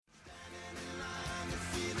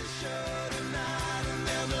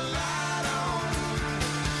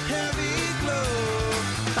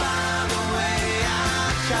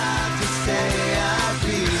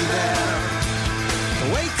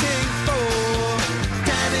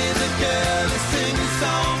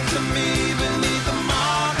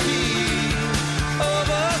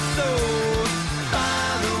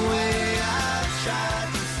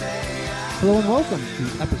and welcome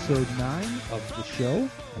to episode 9 of the show.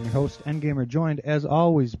 I'm your host, Endgamer, joined as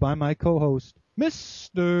always by my co-host,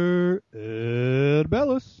 Mr. Ed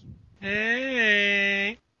Bellis.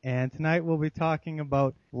 Hey! And tonight we'll be talking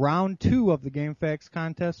about round 2 of the Game Facts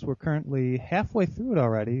contest. We're currently halfway through it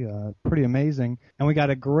already. Pretty amazing. And we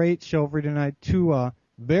got a great show for you tonight. Two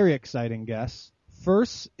very exciting guests.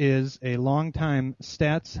 First is a longtime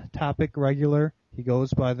stats topic regular. He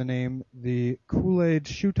goes by the name the KoolAid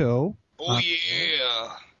Shuto. Oh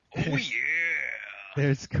yeah! Oh yeah!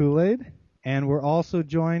 There's KoolAid. And we're also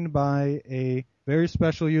joined by a very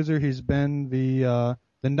special user. He's been the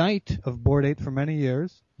knight of Board 8 for many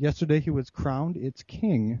years. Yesterday he was crowned its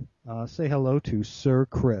king. Say hello to Sir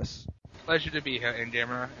Chris. Pleasure to be here,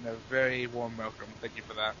 Endgamer, and a very warm welcome. Thank you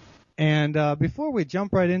for that. And before we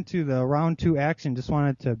jump right into the round 2 action, just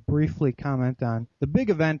wanted to briefly comment on the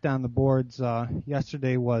big event on the boards.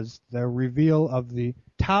 Yesterday was the reveal of the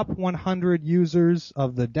top 100 users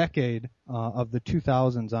of the decade of the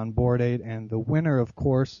 2000s on Board 8, and the winner, of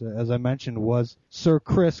course, as I mentioned, was Sir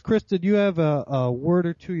Chris. Chris, did you have a word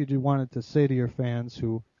or two you wanted to say to your fans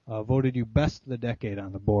who voted you best of the decade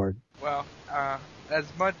on the board? Well, as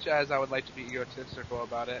much as I would like to be egotistical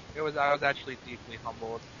about it, I was actually deeply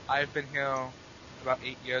humbled. I've been here about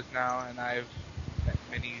 8 years now, and I've met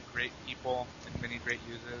many great people and many great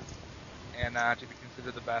users, and to be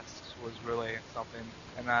considered the best was really something.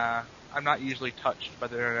 And I'm not usually touched by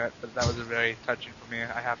the internet, but that was very touching for me,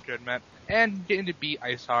 I have to admit. And getting to beat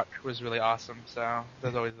Icehawk was really awesome, so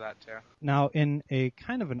there's always that too. Now, in a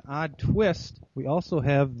kind of an odd twist, we also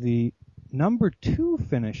have the number 2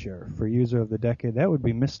 finisher for user of the decade. That would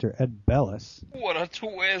be Mr. Ed Bellis. What a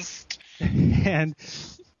twist! And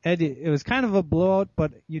Ed, it was kind of a blowout,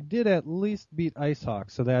 but you did at least beat Icehawk,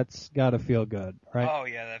 so that's got to feel good, right? Oh,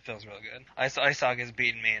 yeah, that feels real good. Icehawk has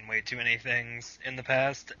beaten me in way too many things in the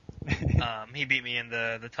past. He beat me in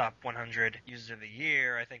the top 100 users of the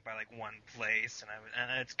year, I think by like 1 place,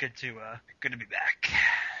 and it's good to be back.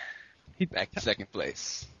 Back in second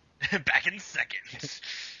place. Back in second.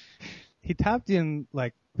 He topped you in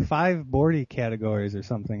like 5 boardy categories or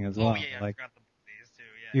something as well. Oh yeah, like, I forgot the boardies too.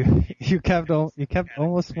 Yeah. You kept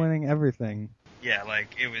almost winning everything. Yeah,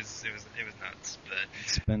 like it was nuts, but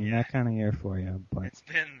It's been that kind of year for you, but it's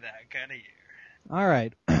been that kind of year. all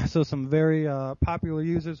right. So some very popular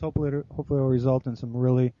users. Hopefully it'll result in some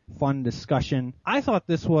really fun discussion. I thought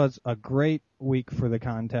this was a great week for the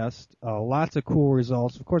contest. Lots of cool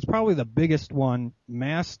results. Of course, probably the biggest one,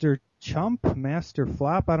 Master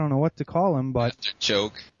Flop, I don't know what to call him, but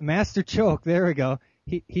Master Choke, there we go.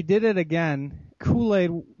 He did it again.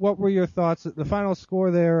 KoolAid, what were your thoughts? The final score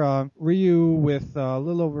there, Ryu with a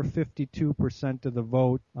little over 52% of the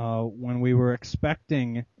vote, when we were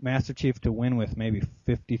expecting Master Chief to win with maybe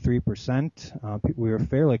 53%. We were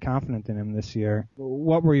fairly confident in him this year.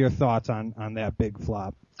 What were your thoughts on that big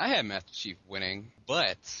flop? I had Master Chief winning,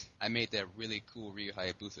 but I made that really cool Ryu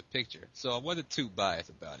Hayabusa picture, so I wasn't too biased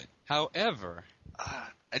about it. However,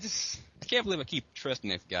 I can't believe I keep trusting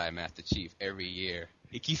this guy, Master Chief, every year.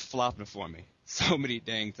 He keeps flopping for me so many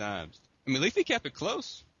dang times. I mean, at least he kept it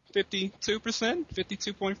close. 52%,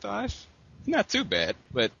 52.5. Not too bad,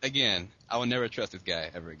 but again, I will never trust this guy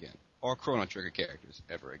ever again. Or Chrono Trigger characters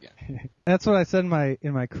ever again. That's what I said in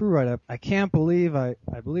my crew write-up. I can't believe I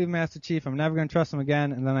believe Master Chief. I'm never going to trust him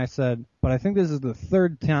again. And then I said, but I think this is the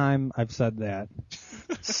 3rd time I've said that.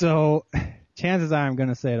 So chances are I'm going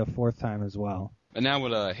to say it a 4th time as well. But now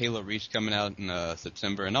with Halo Reach coming out in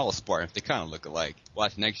September, and all the Spartans, they kind of look alike.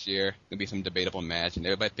 Watch next year, there'll be some debatable match, and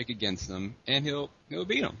everybody pick against him, and he'll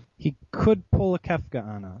beat him. He could pull a Kefka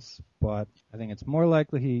on us, but I think it's more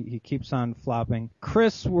likely he keeps on flopping.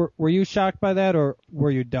 Chris, were you shocked by that, or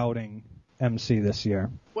were you doubting MC this year?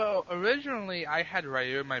 Well, originally I had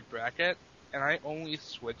Ryu in my bracket, and I only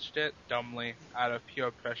switched it dumbly out of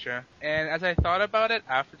pure pressure. And as I thought about it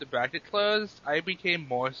after the bracket closed, I became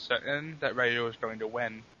more certain that Ryu was going to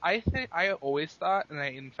win. I always thought, and I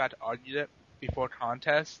in fact argued it before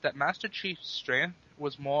contest, that Master Chief's strength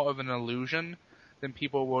was more of an illusion than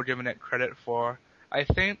people were giving it credit for. I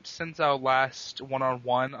think since our last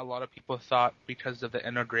one-on-one, a lot of people thought because of the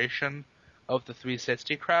integration of the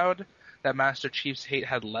 360 crowd that Master Chief's hate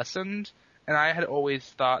had lessened. And I had always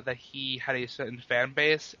thought that he had a certain fan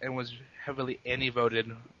base and was heavily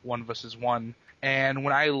anti-voted 1-1. And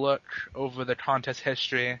when I look over the contest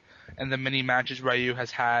history and the many matches Ryu has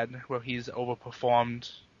had where he's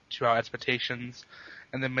overperformed to our expectations,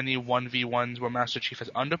 and the many 1v1s where Master Chief has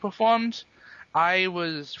underperformed, I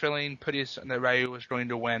was feeling pretty certain that Ryu was going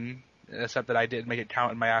to win, except that I didn't make it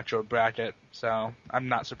count in my actual bracket, so I'm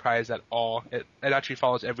not surprised at all. It actually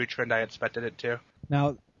follows every trend I expected it to.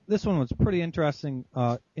 Now, this one was pretty interesting.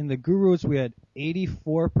 In the Gurus, we had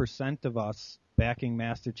 84% of us backing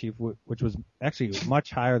Master Chief, which was actually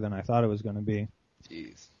much higher than I thought it was going to be.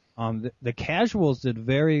 Jeez. The casuals did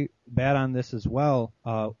very bad on this as well.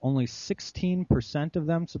 Only 16% of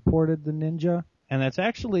them supported the Ninja, and that's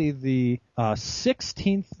actually the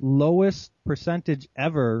 16th lowest percentage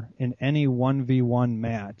ever in any 1v1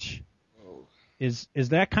 match. Whoa. Is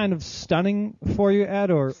that kind of stunning for you,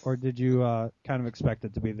 Ed, or did you kind of expect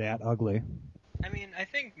it to be that ugly? I mean, I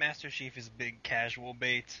think Master Chief is big casual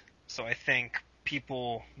bait, so I think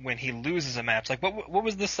people, when he loses a match, like what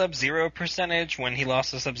was the Sub-Zero percentage when he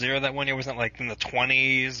lost to Sub-Zero that one year? Wasn't it like in the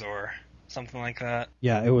 20s or something like that?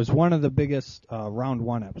 Yeah, it was one of the biggest round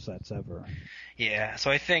one upsets ever. Yeah, so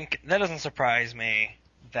I think that doesn't surprise me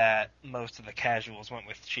that most of the casuals went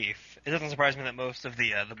with Chief. It doesn't surprise me that most of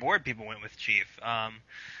the board people went with Chief,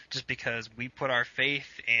 just because we put our faith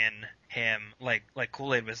in him, like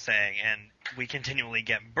KoolAid was saying, and we continually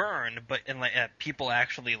get burned. But people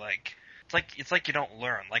actually it's like you don't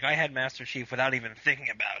learn. Like, I had Master Chief without even thinking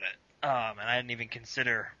about it. And I didn't even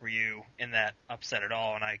consider Ryu in that upset at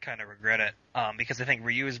all, and I kind of regret it. Because I think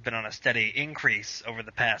Ryu has been on a steady increase over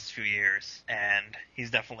the past few years, and he's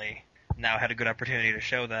definitely now had a good opportunity to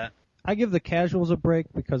show that. I give the casuals a break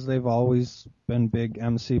because they've always been big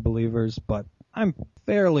MC believers, but I'm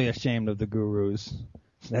fairly ashamed of the Gurus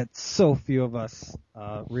that so few of us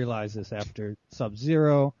realize this after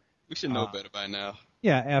Sub-Zero. We should know better by now.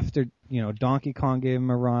 Yeah, after, Donkey Kong gave him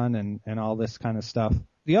a run and all this kind of stuff.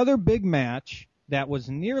 The other big match that was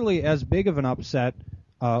nearly as big of an upset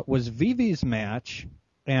was Vivi's match,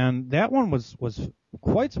 and that one was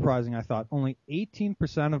quite surprising, I thought. Only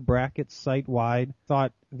 18% of brackets site-wide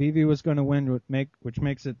thought Vivi was going to win, which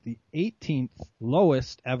makes it the 18th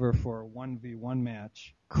lowest ever for a 1v1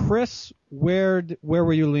 match. Chris, where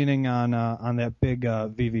were you leaning on that big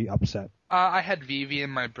Vivi upset? I had Vivi in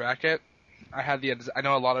my bracket. I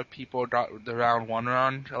know a lot of people got the round one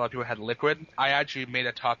run. A lot of people had Liquid. I actually made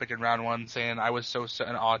a topic in round one saying I was so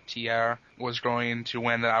certain RTR was going to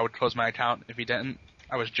win that I would close my account if he didn't.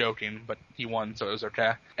 I was joking, but he won, so it was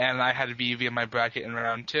okay. And I had Vivi in my bracket in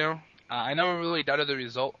round two. I never really doubted the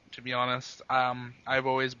result, to be honest. I've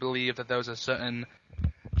always believed that there was a certain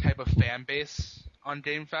type of fan base on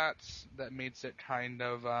GameFATS that makes it kind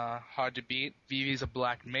of hard to beat. Vivi's a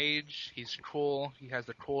black mage. He's cool. He has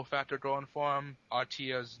the cool factor going for him.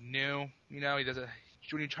 Artia's new. He does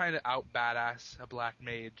when you're trying to out badass a black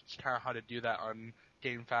mage, it's kind of hard to do that on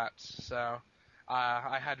GameFATS. So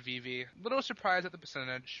I had Vivi. A little surprised at the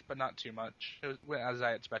percentage, but not too much. It went as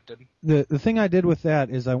I expected. The thing I did with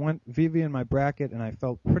that is I went Vivi in my bracket, and I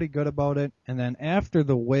felt pretty good about it. And then after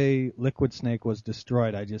the way Liquid Snake was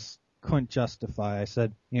destroyed, I just couldn't justify. I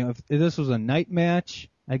said, if this was a night match,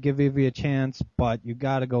 I'd give Vivi a chance, but you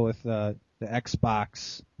got to go with the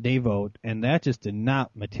Xbox day vote, and that just did not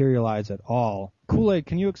materialize at all. KoolAid,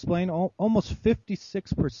 can you explain? Almost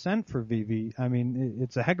 56% for Vivi. I mean,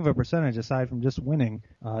 it's a heck of a percentage aside from just winning.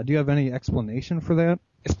 Do you have any explanation for that?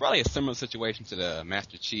 It's probably a similar situation to the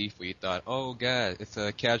Master Chief where you thought, oh god, it's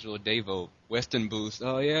a casual day vote, Western boost,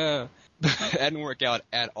 oh yeah. That didn't work out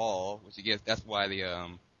at all, which I guess that's why the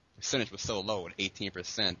percentage was so low at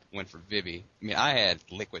 18% went for Vivi. I mean, I had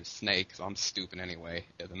Liquid Snake, so I'm stupid anyway.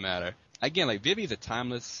 It doesn't matter. Again, Vivi's a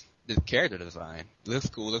timeless character design.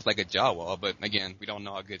 Looks cool, looks like a Jawa, but again, we don't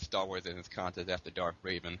know how good Star Wars is in this contest after Darth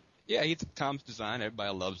Raven. Yeah, he's a timeless design.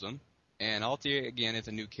 Everybody loves him. And Altair, again, is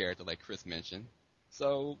a new character, like Chris mentioned.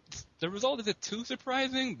 So the result isn't too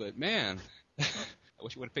surprising, but man, I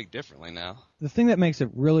wish you would have picked differently now. The thing that makes it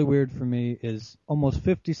really weird for me is almost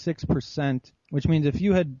 56%, which means if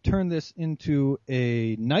you had turned this into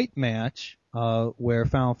a night match, where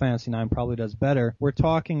Final Fantasy IX probably does better, we're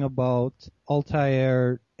talking about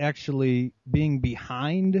Altair actually being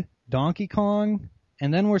behind Donkey Kong,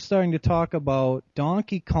 and then we're starting to talk about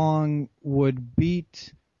Donkey Kong would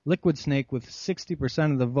beat Liquid Snake with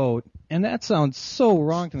 60% of the vote, and that sounds so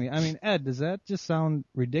wrong to me. I mean, Ed, does that just sound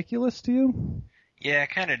ridiculous to you? Yeah, it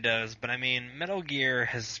kind of does, but I mean, Metal Gear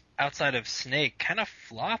has, outside of Snake, kind of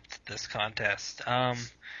flopped this contest.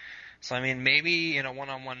 So I mean, maybe in a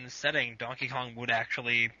one-on-one setting, Donkey Kong would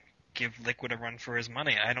actually give Liquid a run for his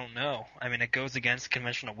money. I don't know. I mean, it goes against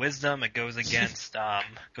conventional wisdom. It goes against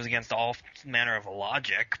all manner of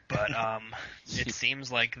logic. But it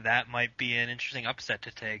seems like that might be an interesting upset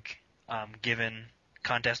to take, given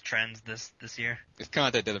contest trends this year. This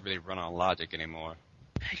contest doesn't really run on logic anymore.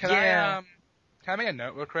 Can I make a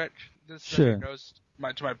note real quick? This Sure. Goes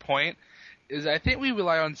to my point. Is I think we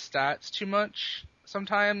rely on stats too much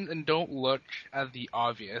sometimes and don't look at the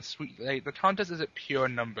obvious. The contest isn't pure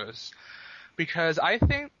numbers. because I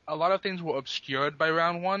think a lot of things were obscured by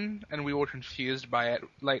round one, and we were confused by it.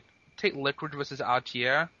 Like, take Liquid versus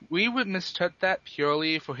Altier. We would mistook that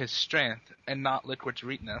purely for his strength and not Liquid's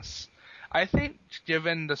weakness. I think,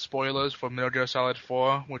 given the spoilers for Metal Gear Solid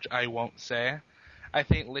 4, which I won't say, I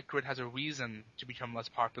think Liquid has a reason to become less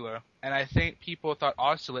popular. And I think people thought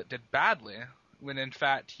Ocelot did badly, when in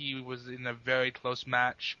fact he was in a very close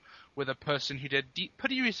match with a person who did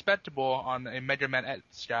pretty respectable on a Mega Man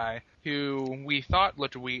X guy, who we thought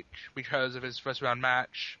looked weak because of his first round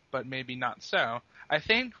match, but maybe not so. I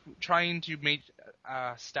think trying to make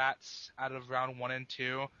stats out of round 1 and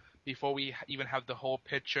 2 before we even have the whole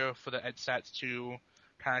picture for the Ed stats to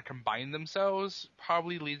kind of combine themselves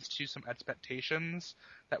probably leads to some expectations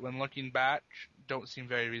that when looking back don't seem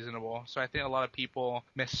very reasonable. So I think a lot of people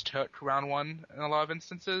mistook round 1 in a lot of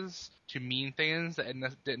instances to mean things that it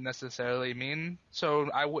didn't necessarily mean. So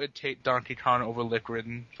I would take Donkey Kong over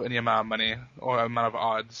Liquid for any amount of money or amount of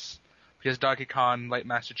odds, because Donkey Kong, like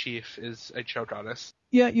Master Chief, is a choke artist.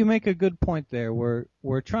 Yeah, you make a good point there.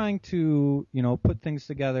 We're trying to, put things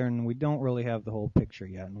together, and we don't really have the whole picture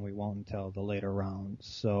yet, and we won't until the later rounds.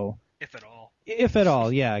 So, if at all. If at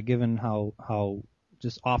all, yeah, given how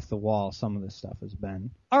just off the wall some of this stuff has been.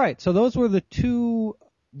 All right, so those were the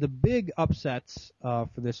big upsets for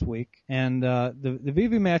this week, and the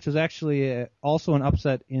VV match was actually also an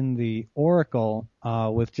upset in the Oracle,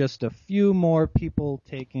 with just a few more people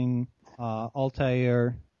taking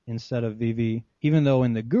Altair instead of VV, even though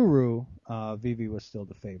in the Guru, VV was still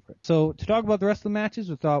the favorite. So to talk about the rest of the matches,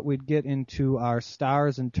 we thought we'd get into our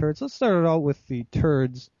stars and turds. Let's start it out with the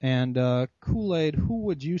turds. And KoolAid, who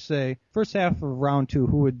would you say, first half of round 2,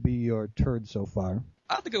 who would be your turd so far?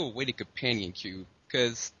 I have to go with Weighted Companion Cube,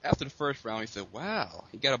 because after the first round, he said, wow,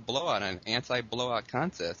 he got a blowout, an anti-blowout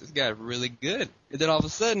contest. This guy's really good. And then all of a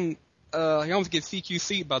sudden, he almost gets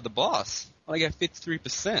CQC'd by the boss. Well, he got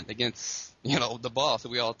 53% against, the boss that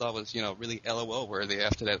we all thought was, really LOL worthy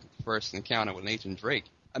after that first encounter with Nathan Drake.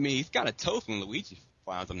 I mean, he's kind of toast when Luigi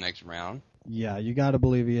finds him next round. Yeah, you got to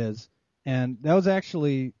believe he is. And that was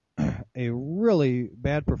actually a really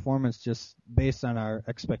bad performance just based on our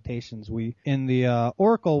expectations. In the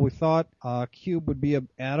Oracle, we thought Cube would be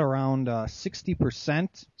at around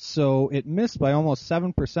 60%, so it missed by almost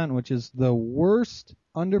 7%, which is the worst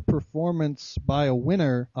underperformance by a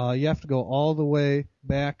winner. You have to go all the way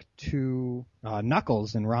back to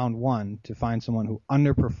Knuckles in round 1 to find someone who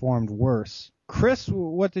underperformed worse. Chris,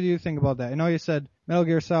 what did you think about that? I know you said Metal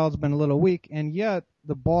Gear Solid's been a little weak, and yet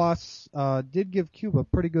the boss did give Cube a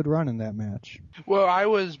pretty good run in that match. Well, I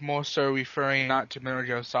was more so referring not to Metal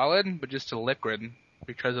Gear Solid, but just to Liquid,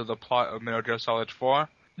 because of the plot of Metal Gear Solid 4.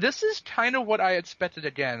 This is kind of what I expected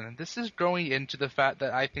again. This is going into the fact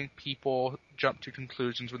that I think people jump to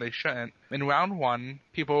conclusions when they shouldn't. In round 1,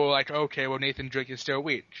 people were like, okay, well, Nathan Drake is still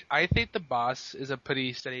weak. I think the boss is a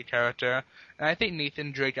pretty steady character, and I think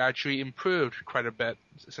Nathan Drake actually improved quite a bit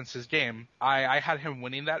since his game. I had him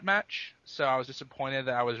winning that match, so I was disappointed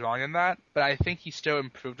that I was wrong in that, but I think he still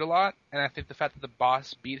improved a lot, and I think the fact that the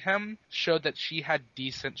boss beat him showed that she had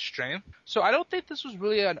decent strength. So I don't think this was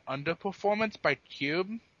really an underperformance by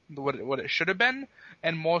Cube, what it should have been,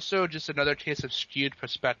 and more so just another case of skewed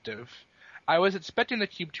perspective. I was expecting the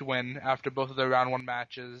Cube to win after both of the round 1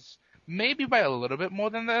 matches, maybe by a little bit more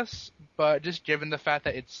than this, but just given the fact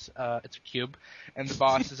that it's a Cube, and the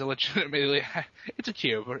boss is a legitimately it's a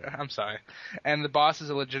Cube. I'm sorry, and the boss is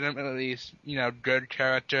a legitimately good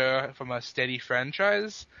character from a steady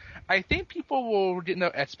franchise. I think people were getting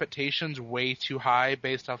their expectations way too high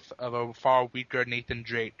based off of a far weaker Nathan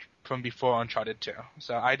Drake from before Uncharted 2.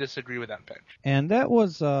 So I disagree with that pick. And that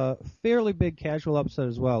was a fairly big casual upset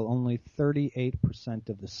as well. Only 38%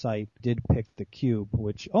 of the site did pick the Cube,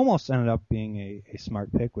 which almost ended up being a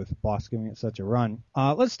smart pick with Boss giving it such a run.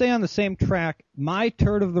 Let's stay on the same track. My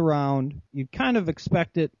turd of the round, you'd kind of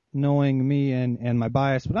expect it knowing me and my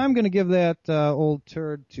bias, but I'm going to give that old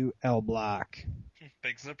turd to L Block.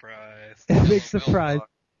 Big surprise.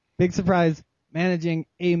 Big surprise. Managing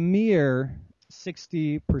a mere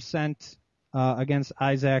 60% against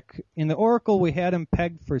Isaac. In the Oracle, we had him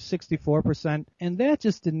pegged for 64%, and that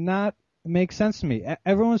just did not make sense to me.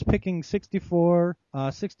 Everyone was picking 64,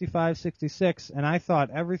 65, 66, and I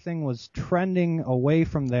thought everything was trending away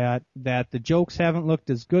from that the jokes haven't looked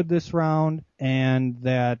as good this round, and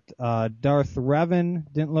that Darth Revan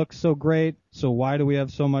didn't look so great, so why do we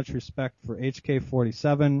have so much respect for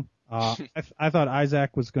HK-47? I thought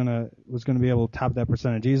Isaac was gonna be able to top that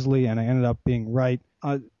percentage easily, and I ended up being right.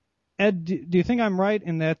 Ed, do you think I'm right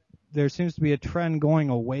in that there seems to be a trend going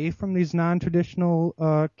away from these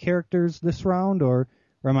non-traditional characters this round, or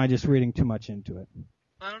am I just reading too much into it?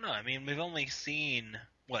 I don't know. I mean, we've only seen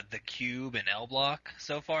the Cube and L Block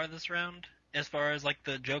so far this round, as far as like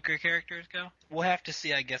the Joker characters go. We'll have to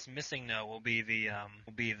see. I guess Missing No will be the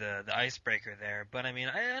icebreaker there. But I mean,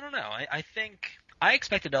 I don't know. I think I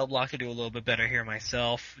expected L Block to do a little bit better here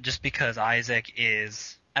myself, just because Isaac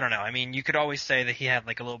is. I don't know. I mean, you could always say that he had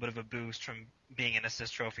like a little bit of a boost from being an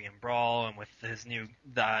assist trophy in Brawl, and with his new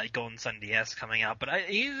the Golden Sun DS coming out. But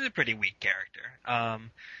he's a pretty weak character.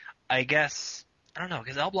 I guess I don't know,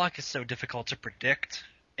 because L Block is so difficult to predict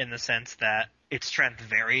in the sense that its strength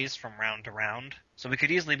varies from round to round. So we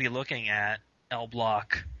could easily be looking at L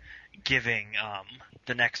Block giving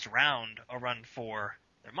the next round a run for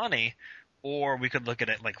their money, or we could look at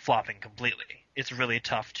it like flopping completely. It's really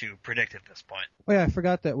tough to predict at this point. Oh yeah, I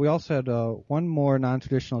forgot that we also had one more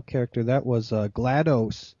non-traditional character. That was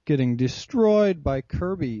GLaDOS getting destroyed by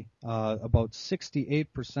Kirby, about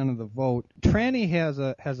 68% of the vote. Tranny has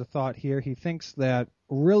a thought here. He thinks that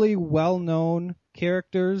really well-known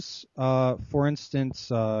characters, for instance,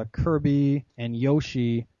 Kirby and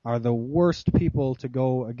Yoshi, are the worst people to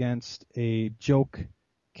go against a joke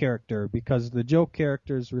character, because the joke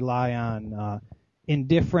characters rely on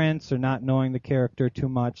indifference or not knowing the character too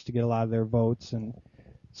much to get a lot of their votes, and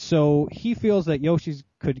so he feels that Yoshi's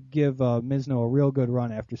could give Mizno a real good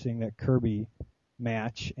run after seeing that Kirby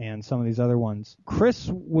match and some of these other ones. Chris,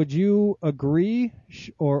 would you agree,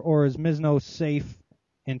 or is Mizno safe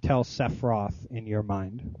until Sephiroth in your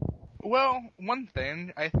mind? Well, one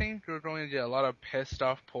thing, I think we're going to get a lot of pissed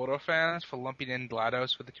off Portal fans for lumping in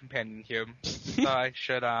GLaDOS with the Companion Cube. So I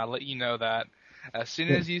should let you know that. As soon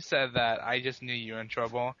as you said that, I just knew you were in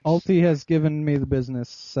trouble. Ulti has given me the business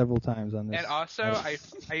several times on this. And also,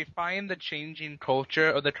 I find the changing culture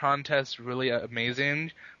of the contest really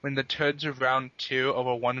amazing when the turds of round 2 of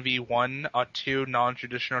a 1v1 are 2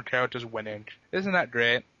 non-traditional characters winning. Isn't that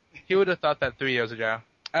great? He would have thought that 3 years ago.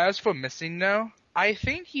 As for Missing No, I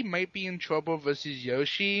think he might be in trouble versus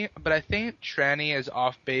Yoshi, but I think Tranny is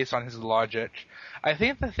off base on his logic. I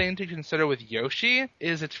think the thing to consider with Yoshi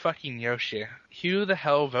is it's fucking Yoshi. Who the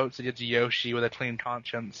hell votes against Yoshi with a clean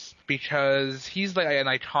conscience? Because he's like an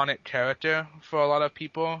iconic character for a lot of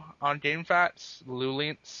people on GameFAQs. Lou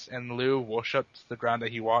links, and Lou worships the ground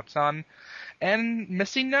that he walks on. And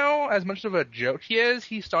Missing No, as much of a joke he is,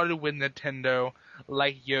 he started with Nintendo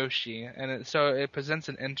like Yoshi, and so it presents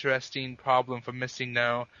an interesting problem for Missing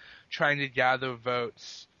No trying to gather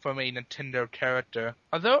votes from a Nintendo character.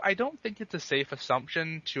 Although I don't think it's a safe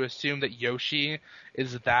assumption to assume that Yoshi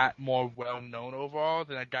is that more well-known overall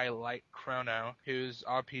than a guy like Chrono, whose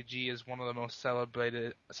RPG is one of the most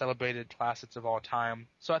celebrated classics of all time.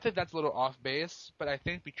 So I think that's a little off base, but I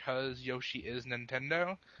think because Yoshi is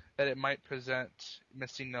Nintendo, that it might present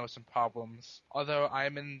Missing No some problems. Although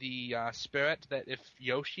I'm in the spirit that if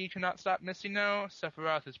Yoshi cannot stop Missing No,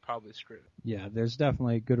 Sephiroth is probably screwed. Yeah, there's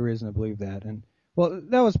definitely good reason to believe that. And well,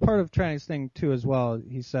 that was part of Tranny's thing too as well.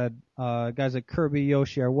 He said guys like Kirby,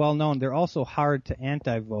 Yoshi are well known. They're also hard to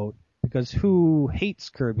anti-vote, because who hates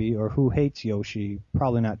Kirby or who hates Yoshi?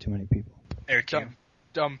 Probably not too many people.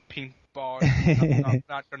 Dumb pink ball. I'm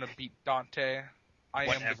not going to beat Dante. I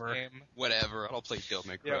am the game. Whatever. I don't play Devil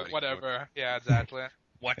May Cry. Yeah, whatever. Yeah, exactly.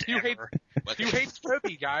 Whatever. You hate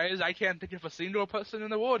Kirby, guys. I can't think of a single person in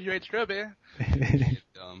the world who hates Kirby.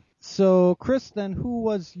 Dumb. So, Chris, then who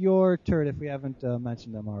was your turd if we haven't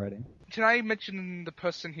mentioned them already? Can I mention the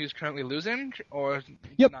person who's currently losing, or?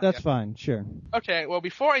 Yep, that's fine. Sure. Okay, well,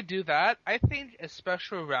 before I do that, I think a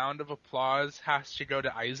special round of applause has to go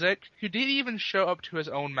to Isaac, who didn't even show up to his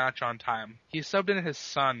own match on time. He subbed in his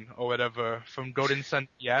son, or whatever, from Golden Sun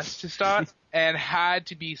DS to start, and had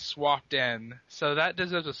to be swapped in. So that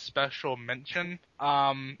deserves a special mention. But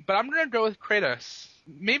I'm gonna go with Kratos.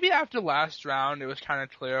 Maybe after last round, it was kind of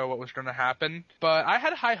clear what was going to happen. But I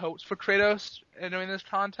had high hopes for Kratos during this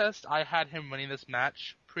contest. I had him winning this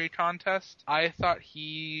match pre-contest. I thought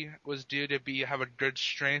he was due to have a good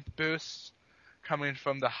strength boost coming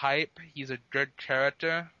from the hype. He's a good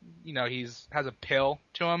character. You know, has a pill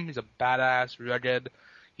to him. He's a badass, rugged.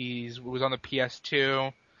 He was on the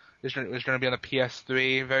PS2. Was going to be on the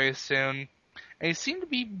PS3 very soon. And he seemed to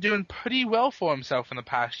be doing pretty well for himself in the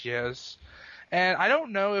past years. And I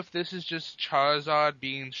don't know if this is just Charizard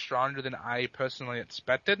being stronger than I personally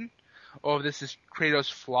expected, or if this is Kratos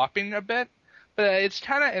flopping a bit. But it's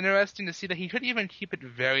kind of interesting to see that he could even keep it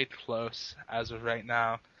very close as of right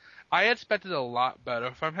now. I expected a lot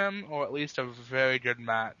better from him, or at least a very good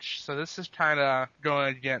match. So this is kind of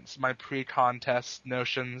going against my pre-contest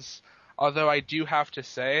notions. Although I do have to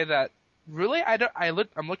say that Really,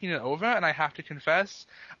 I'm looking it over, and I have to confess,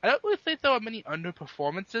 I don't really think there are many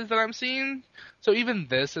underperformances that I'm seeing. So even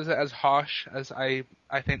this is as harsh as I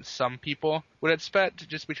think some people would expect,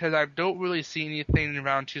 just because I don't really see anything in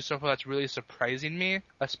round 2 so far that's really surprising me,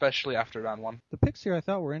 especially after round 1. The picks here I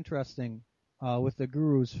thought were interesting. With the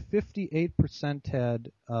Gurus, 58%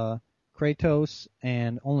 had Kratos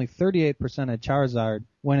and only 38% had Charizard,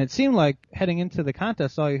 when it seemed like heading into the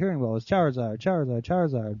contest all you're hearing about was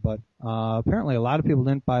Charizard, but apparently a lot of people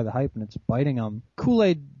didn't buy the hype and it's biting them.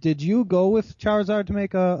 KoolAid, did you go with Charizard to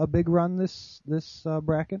make a big run this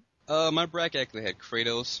bracket? My bracket actually had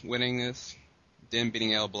Kratos winning this, then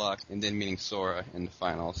beating L Block, and then meeting Sora in the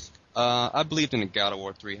finals. I believed in the God of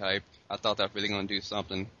War 3 hype. I thought that was really going to do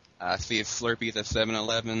something. I see his Slurpees at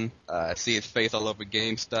 7-Eleven. I see his face all over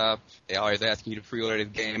GameStop. They always asking you to pre-order his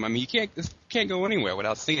game. I mean, you can't go anywhere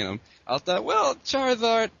without seeing him. I thought, well,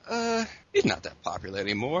 Charizard, he's not that popular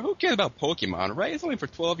anymore. Who cares about Pokemon, right? It's only for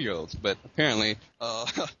 12-year-olds. But apparently,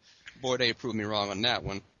 boy, they proved me wrong on that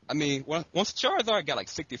one. I mean, once Charizard got like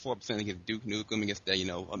 64% against Duke Nukem, against that,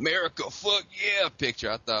 America, fuck yeah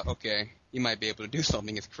picture, I thought, okay, he might be able to do something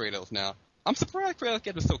against Kratos now. I'm surprised Kratos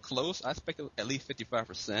kept it so close. I expected at least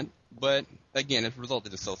 55%, but again, the result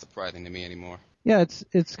isn't so surprising to me anymore. Yeah,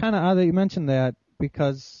 it's kind of odd that you mentioned that,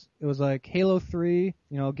 because it was like Halo 3,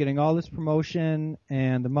 getting all this promotion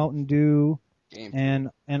and the Mountain Dew and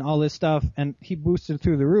all this stuff, and he boosted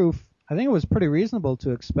through the roof. I think it was pretty reasonable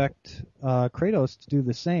to expect Kratos to do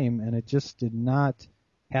the same, and it just did not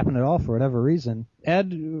happen at all for whatever reason. Ed,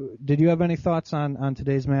 did you have any thoughts on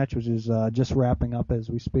today's match, which is just wrapping up as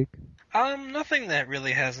we speak? Nothing that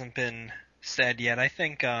really hasn't been said yet. I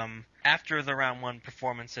think after the round 1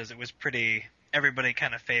 performances, it was everybody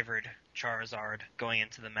kind of favored Charizard going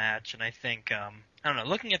into the match, and I think, I don't know,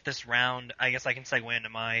 looking at this round, I guess I can segue into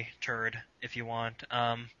my turd if you want.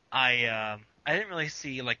 I didn't really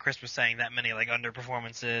see, like Chris was saying, that many like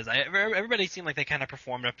underperformances. Everybody seemed like they kind of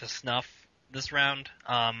performed up to snuff this round.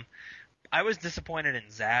 I was disappointed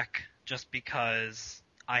in Zach just because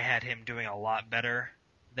I had him doing a lot better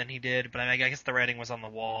than he did, but I guess the writing was on the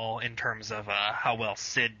wall in terms of how well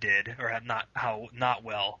Sid did, or how not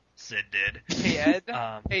well Sid did.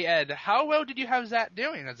 Hey Ed, how well did you have Zach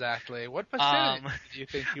doing exactly? What percentage do you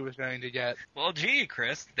think he was going to get? Well, gee,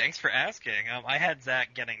 Chris, thanks for asking. I had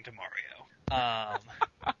Zach getting to Mario.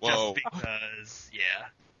 Just because, yeah,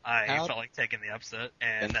 I felt like taking the upset,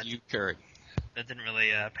 and you, Kurt. That didn't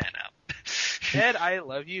really pan out. Ed, I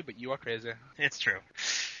love you, but you are crazy. It's true.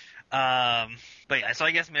 But yeah, so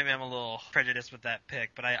I guess maybe I'm a little prejudiced with that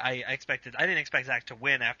pick, but I didn't expect Zach to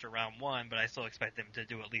win after round 1, but I still expect him to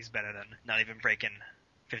do at least better than not even breaking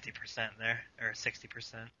 50% there, or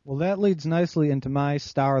 60%. Well, that leads nicely into my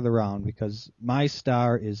star of the round, because my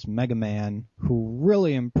star is Mega Man, who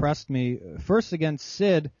really impressed me first against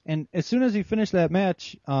Sid, and as soon as he finished that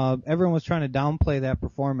match, everyone was trying to downplay that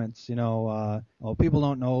performance. People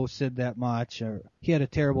don't know Sid that much, or he had a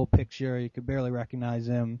terrible picture, you could barely recognize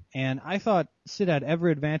him, and I thought Sid had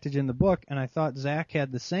every advantage in the book, and I thought Zach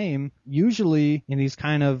had the same. Usually in these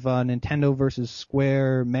kind of Nintendo versus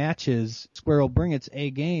Square matches, Square will bring its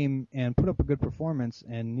A game and put up a good performance,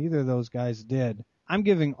 and neither of those guys did. I'm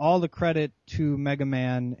giving all the credit to Mega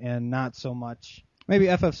Man and not so much. Maybe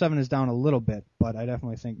FF7 is down a little bit, but I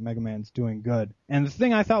definitely think Mega Man's doing good. And the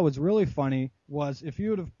thing I thought was really funny was if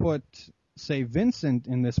you would have put, say, Vincent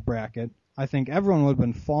in this bracket, I think everyone would have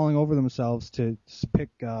been falling over themselves to pick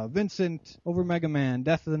Vincent over Mega Man,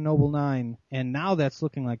 Death of the Noble Nine, and now that's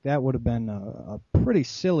looking like that would have been a pretty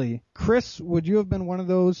silly. Chris, would you have been one of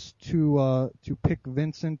those to pick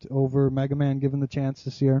Vincent over Mega Man given the chance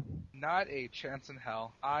this year? Not a chance in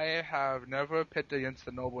hell. I have never picked against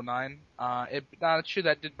the Noble Nine. It's true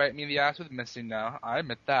that did bite me in the ass with missing now. I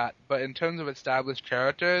admit that. But in terms of established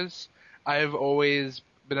characters, I've always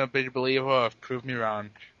been a big believer of prove me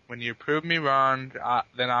wrong. When you prove me wrong,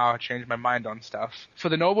 then I'll change my mind on stuff. For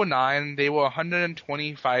the Noble Nine, they were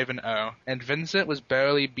 125-0, and Vincent was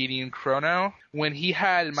barely beating Chrono when he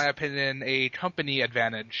had, in my opinion, a company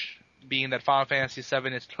advantage, being that Final Fantasy VII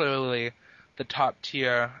is clearly the top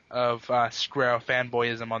tier of Square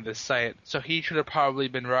fanboyism on this site. So he should have probably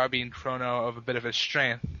been robbing Chrono of a bit of his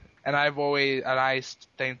strength. And I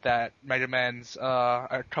think that Mega Man's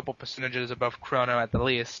a couple percentages above Chrono at the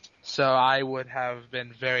least. So I would have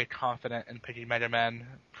been very confident in picking Mega Man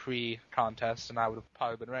pre-contest, and I would have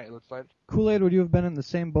probably been right, it looks like. KoolAid, would you have been in the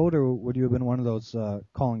same boat, or would you have been one of those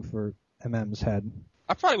calling for MM's head?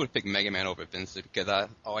 I probably would have picked Mega Man over Vincent, because I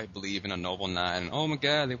always believe in a Noble Nine. Oh my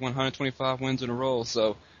god, they won 125 wins in a row,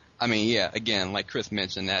 so... I mean, yeah, again, like Chris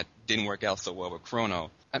mentioned, that didn't work out so well with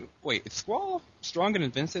Chrono. Wait, is Squall stronger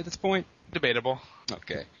than Vincent at this point? Debatable.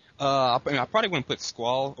 Okay. I probably wouldn't put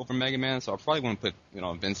Squall over Mega Man, so I probably wouldn't put,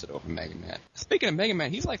 Vincent over Mega Man. Speaking of Mega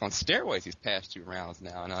Man, he's like on steroids these past 2 rounds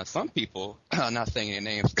now. And some people, not saying any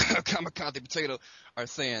names, Kamikaze Potato, are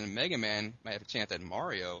saying Mega Man might have a chance at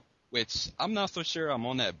Mario, which I'm not so sure I'm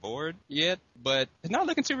on that board yet, but it's not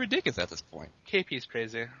looking too ridiculous at this point. KP's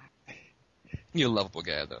crazy. You're a lovable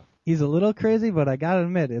guy, though. He's a little crazy, but I gotta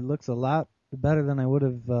admit, it looks a lot better than I would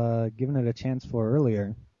have given it a chance for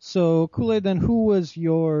earlier. So, KoolAid, then, who was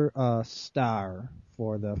your star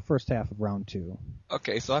for the first half of round 2?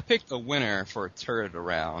 Okay, so I picked a winner for turd of the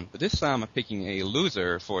round, but this time I'm picking a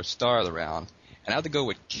loser for star of the round. And I have to go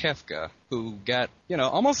with Kefka, who got,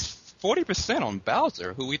 almost 40% on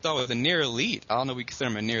Bowser, who we thought was a near elite. I don't know if we consider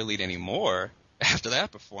him a near elite anymore after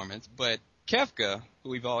that performance, but Kefka, who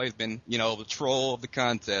we've always been, the troll of the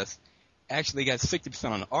contest, actually got 60%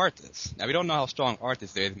 on Arthas. Now, we don't know how strong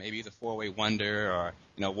Arthas is. Maybe he's a 4-way wonder, or,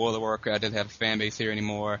 World of Warcraft doesn't have a fan base here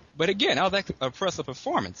anymore. But again, that was like an impressive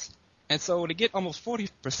performance. And so to get almost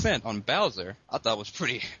 40% on Bowser, I thought was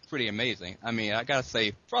pretty amazing. I mean, I gotta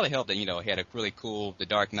say, probably helped that, he had a really cool The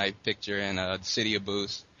Dark Knight picture and the City of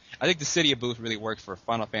Boost. I think the City of Boost really works for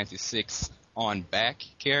Final Fantasy VI on back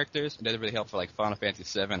characters. It doesn't really help for like Final Fantasy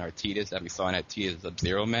VII or Tidus that we saw in that Tidus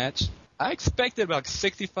Sub-Zero match. I expected about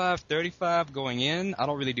 65-35 going in. I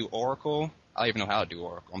don't really do Oracle. I don't even know how to do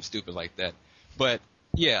Oracle. I'm stupid like that. But,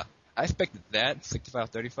 yeah, I expected that,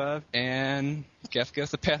 65-35, and Kefka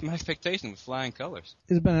surpassed my expectations with flying colors.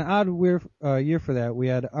 It's been an odd year for that. We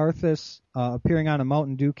had Arthas appearing on a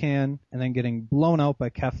Mountain Dew can and then getting blown out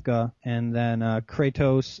by Kefka, and then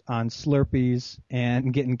Kratos on Slurpees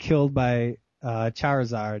and getting killed by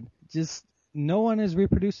Charizard. Just no one is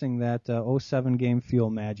reproducing that 07 game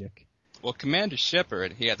Fuel magic. Well, Commander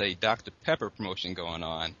Shepard, he had a Dr. Pepper promotion going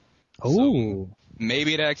on. Oh. So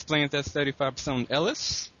maybe that explains that 35% on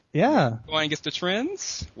Ellis. Yeah. Going against the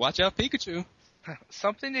trends. Watch out, Pikachu.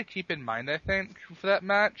 Something to keep in mind, I think, for that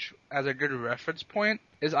match, as a good reference point,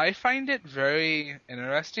 is I find it very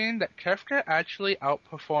interesting that Kefka actually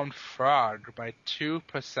outperformed Frog by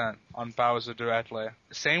 2% on Bowser directly.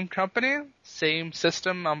 Same company, same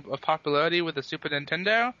system of popularity with the Super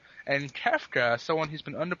Nintendo, and Kefka, someone who's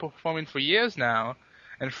been underperforming for years now,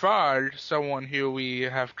 and Frog, someone who we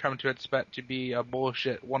have come to expect to be a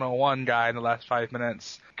bullshit 101 guy in the last 5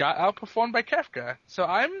 minutes, got outperformed by Kefka. So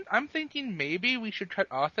I'm thinking maybe we should cut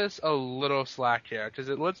Arthas a little slack here, because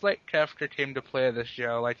it looks like Kefka came to play this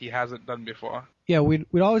show like he hasn't done before. Yeah, we'd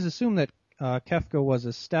always assume that Kefka was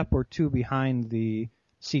a step or two behind the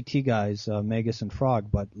CT guys, Magus and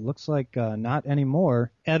Frog, but looks like not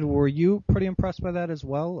anymore. Ed, were you pretty impressed by that as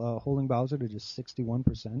well, holding Bowser to just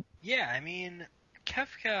 61%? Yeah, I mean,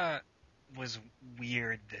 Kefka was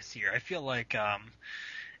weird this year. I feel like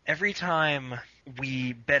every time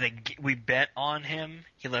we bet on him,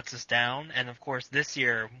 he lets us down, and of course this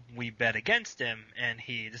year we bet against him, and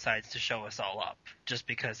he decides to show us all up just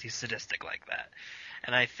because he's sadistic like that.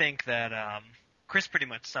 And I think that Chris pretty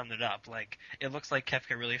much summed it up. Like, it looks like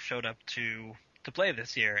Kefka really showed up to play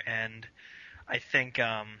this year, and I think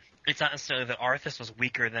it's not necessarily that Arthas was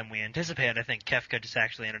weaker than we anticipated. I think Kefka just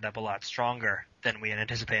actually ended up a lot stronger than we had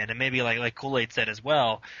anticipated. And maybe like KoolAid said as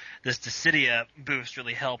well, this Dissidia boost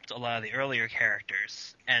really helped a lot of the earlier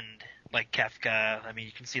characters. And like Kefka, I mean,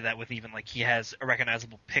 you can see that with even like he has a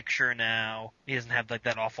recognizable picture now. He doesn't have like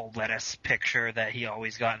that awful lettuce picture that he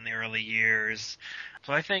always got in the early years.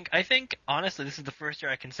 So I think honestly this is the first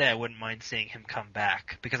year I can say I wouldn't mind seeing him come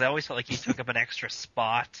back, because I always felt like he took up an extra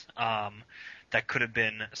spot that could have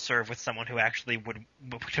been served with someone who actually would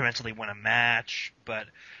potentially win a match. But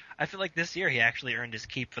I feel like this year he actually earned his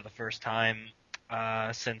keep for the first time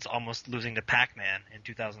since almost losing to Pac-Man in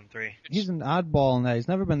 2003. He's an oddball in that he's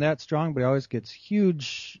never been that strong, but he always gets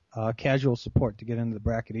huge casual support to get into the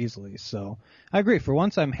bracket easily. So I agree. For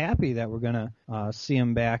once, I'm happy that we're going to see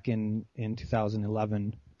him back in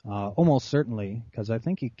 2011, almost certainly, because I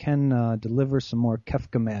think he can deliver some more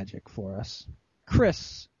Kefka magic for us.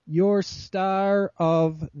 Chris, your star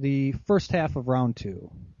of the first half of round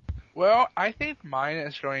 2. Well, I think mine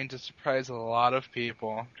is going to surprise a lot of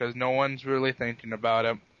people, because no one's really thinking about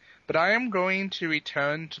it. But I am going to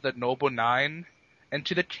return to the Noble Nine, and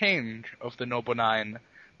to the king of the Noble Nine.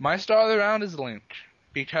 My star of the round is Link,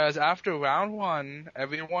 because after round 1,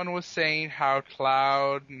 everyone was saying how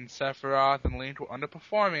Cloud and Sephiroth and Link were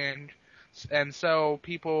underperforming, and so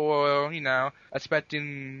people were,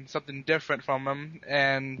 expecting something different from him.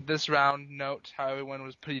 And this round, note how everyone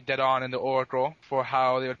was pretty dead on in the Oracle for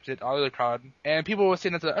how they would predict other card. And people were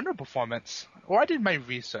saying that's an underperformance. Well, I did my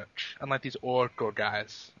research, unlike these Oracle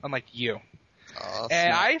guys, unlike you. Oh,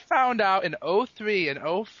 And snap. I found out in 03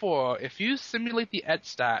 and 04, if you simulate the ED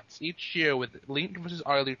stats each year with Link versus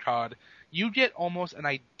Alucard, you get almost an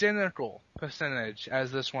identical percentage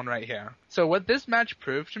as this one right here. So what this match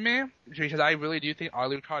proved to me, because I really do think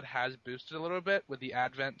Alucard has boosted a little bit with the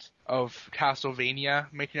advent of Castlevania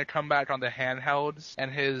making a comeback on the handhelds and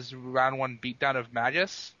his round 1 beatdown of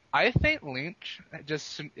Magus, I think Link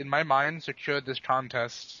just, in my mind, secured this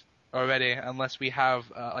contest already, unless we have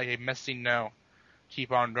like a missing no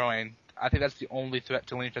keep on going. I think that's the only threat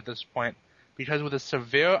to Link at this point, because with a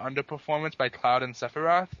severe underperformance by Cloud and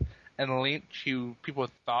Sephiroth, and Link, who people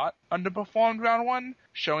thought underperformed round 1,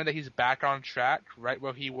 showing that he's back on track, right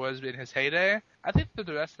where he was in his heyday, I think that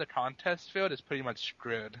the rest of the contest field is pretty much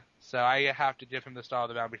screwed. So I have to give him the star of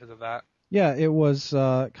the round because of that. Yeah, it was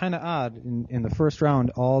kind of odd. In the first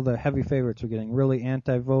round, all the heavy favorites were getting really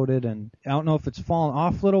anti-voted, and I don't know if it's fallen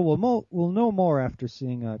off a little. We'll know more after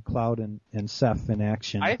seeing Cloud and Seth in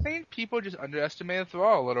action. I think people just underestimated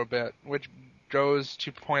Thrall a little bit, which goes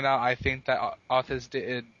to point out I think that Arthas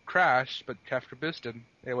did crash, but Kefka boosted.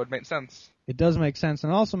 It would make sense. It does make sense,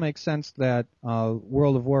 and it also makes sense that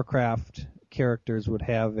World of Warcraft characters would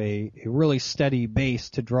have a really steady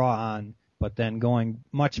base to draw on, but then going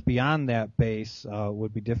much beyond that base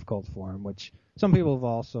would be difficult for him, which some people have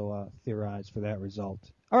also theorized for that result.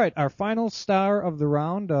 All right, our final star of the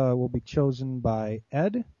round will be chosen by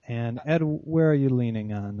Ed. And Ed, where are you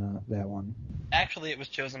leaning on that one? Actually, it was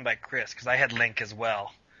chosen by Chris, because I had Link as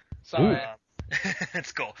well. Sorry.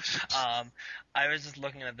 It's cool. I was just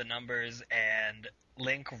looking at the numbers, and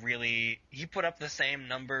Link he put up the same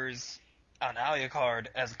numbers on Alucard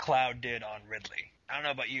as Cloud did on Ridley. I don't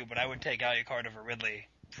know about you, but I would take Alucard over Ridley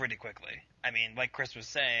pretty quickly. I mean, like Chris was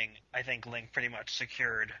saying, I think Link pretty much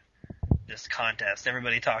secured this contest.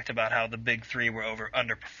 Everybody talked about how the big three were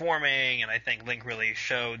underperforming, and I think Link really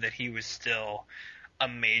showed that he was still a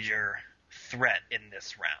major threat in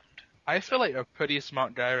this round. I feel like a pretty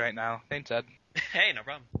smart guy right now. Thanks, Ed. Hey, no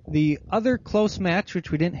problem. The other close match, which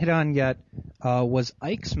we didn't hit on yet, was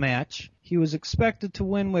Ike's match. He was expected to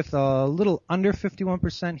win with a little under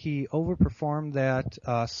 51%. He overperformed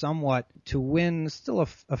that somewhat to win still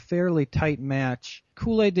a fairly tight match.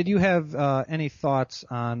 KoolAid, did you have any thoughts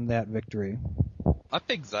on that victory? I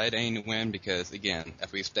picked Zidane to win because, again,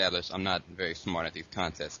 as we established, I'm not very smart at these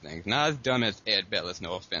contest things. Not as dumb as Ed Bellis,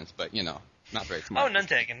 no offense, but, not very smart. Oh, none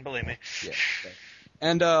taken, believe me. Yeah.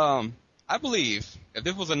 And I believe if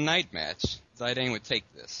this was a night match, Zidane would take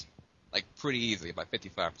this, like, pretty easily, by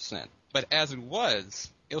 55%. But as it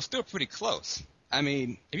was still pretty close. I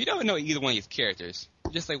mean, if you don't know either one of these characters,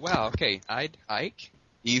 you're just like, wow, okay, Ike,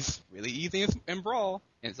 he's really easy in Brawl,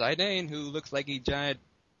 and Zidane, who looks like a giant,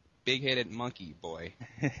 big-headed monkey boy,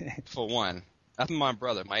 for one. That's my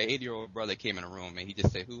brother. My 8-year-old brother came in the room, and he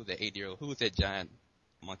just said, who's that giant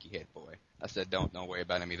monkey head boy? I said, don't worry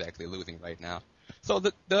about him. He's actually losing right now. So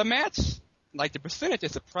the match, like, the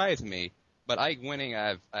percentages surprised me, but Ike winning,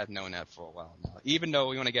 I've known that for a while now. Even though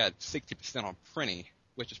we only got 60% on Prinny,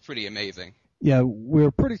 which is pretty amazing. Yeah, we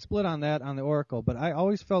were pretty split on that on the Oracle, but I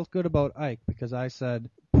always felt good about Ike because I said,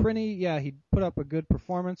 Prinny, yeah, he put up a good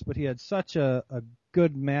performance, but he had such a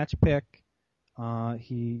good match pick.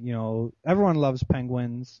 Everyone loves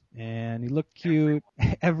penguins, and he looked cute.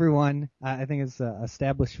 Everyone, I think it's an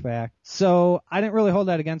established fact. So I didn't really hold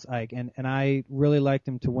that against Ike, and I really liked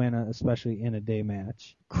him to win, especially in a day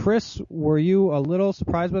match. Chris, were you a little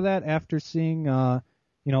surprised by that after seeing,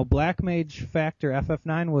 Black Mage Factor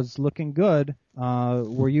FF9 was looking good?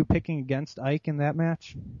 Were you picking against Ike in that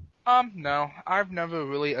match? No. I've never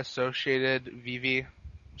really associated Vivi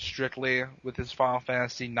strictly with his Final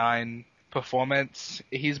Fantasy IX performance.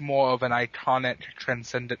 He's more of an iconic,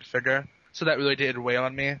 transcendent figure, so that really did weigh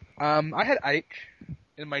on me. I had Ike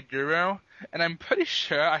in my Guru, and I'm pretty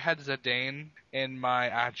sure I had Zidane in my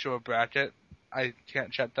actual bracket. I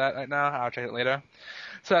can't check that right now. I'll check it later.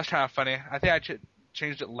 So that's kind of funny. I think I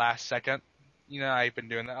changed it last second. I've been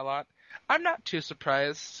doing that a lot. I'm not too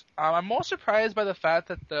surprised. I'm more surprised by the fact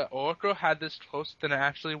that the Oracle had this close than it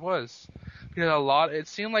actually was. Because it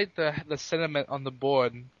seemed like the sentiment on the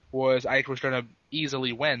board was Ike was going to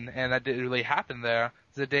easily win, and that didn't really happen there.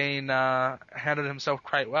 Zidane handled himself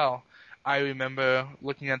quite well. I remember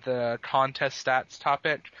looking at the contest stats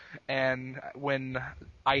topic, and when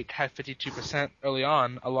Ike had 52% early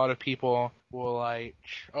on, a lot of people were like,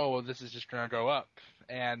 oh, well, this is just going to go up,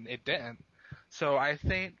 and it didn't. So I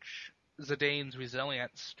think Zidane's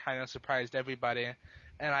resilience kind of surprised everybody,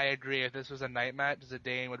 and I agree, if this was a night match,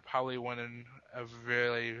 Zidane would probably win in a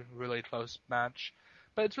really, really close match.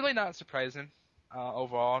 But it's really not surprising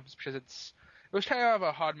overall, just because it was kind of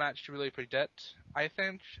a hard match to really predict. I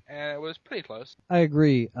think, and it was pretty close. I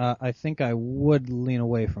agree. I think I would lean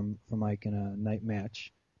away from Ike in a night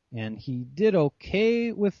match. And he did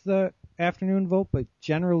okay with the afternoon vote, but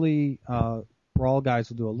generally Brawl guys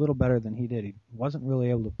will do a little better than he did. He wasn't really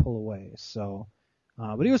able to pull away. So,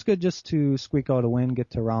 but he was good just to squeak out a win, get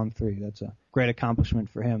to round 3. That's a great accomplishment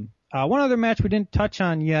for him. One other match we didn't touch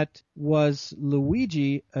on yet was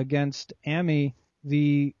Luigi against Ami.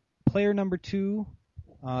 The player number 2,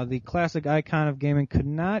 the classic icon of gaming, could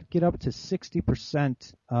not get up to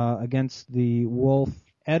 60% against the Wolf.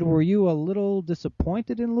 Ed, were you a little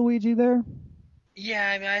disappointed in Luigi there? Yeah,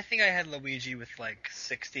 I mean, I think I had Luigi with like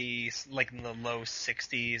 60s, like in the low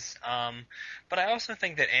 60s. But I also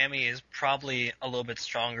think that Ami is probably a little bit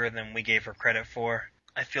stronger than we gave her credit for.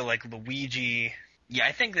 I feel like Luigi, yeah,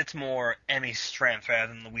 I think it's more Ami's strength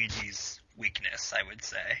rather than Luigi's weakness, I would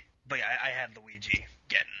say. But yeah, I had Luigi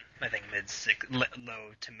getting, I think, low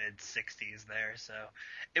to mid 60s there. So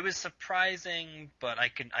it was surprising, but I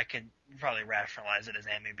could probably rationalize it as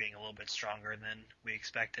Ami being a little bit stronger than we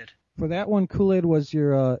expected. For that one, KoolAid, was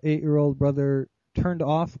your 8-year-old brother turned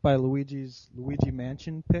off by Luigi's Luigi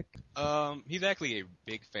Mansion pick? He's actually a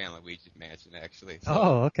big fan of Luigi's Mansion, actually. So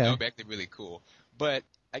Oh, okay. That was actually really cool. But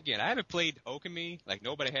again, I haven't played Okami like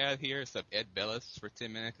nobody has here except Ed Bellis for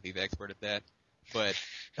 10 minutes. He's an expert at that. But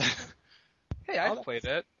Hey, I played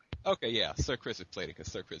it. Okay, yeah, Sir Chris has played it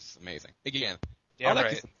because Sir Chris is amazing. Again, Yeah, I like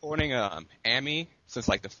right. supporting Ami since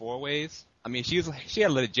like the 4 ways. I mean, she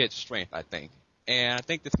had legit strength, I think, and I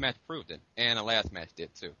think this match proved it, and the last match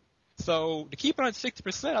did too. So to keep it on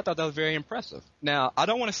 60%, I thought that was very impressive. Now, I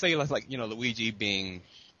don't want to say like Luigi being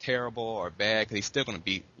terrible or bad because he's still going to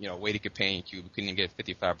beat weighty companion cube. He couldn't even get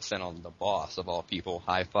 55% on the boss of all people,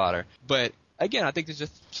 High Fodder. But again, I think this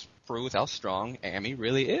just proves how strong Ami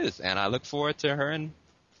really is, and I look forward to her in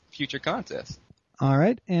future contests. All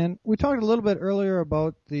right, and we talked a little bit earlier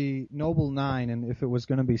about the Noble 9 and if it was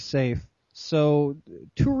going to be safe. So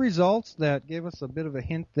 2 results that gave us a bit of a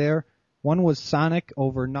hint there. One was Sonic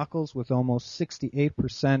over Knuckles with almost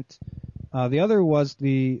 68%. The other was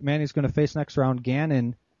the man who's going to face next round,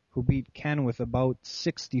 Ganon, who beat Ken with about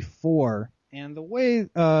 64%. And the way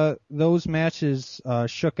those matches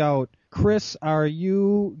shook out, Chris, are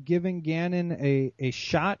you giving Ganon a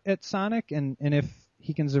shot at Sonic? And if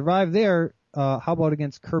he can survive there, how about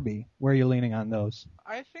against Kirby? Where are you leaning on those?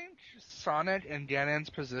 I think Sonic and Ganon's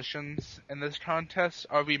positions in this contest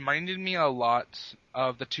are reminding me a lot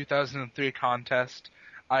of the 2003 contest.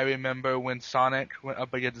 I remember when Sonic went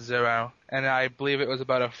up against Zero, and I believe it was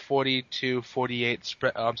about a 42-48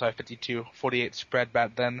 spread. I'm sorry, 52-48 spread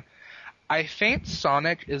back then. I think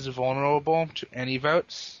Sonic is vulnerable to any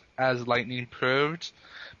votes, as Lightning proved,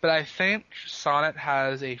 but I think Sonic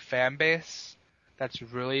has a fan base that's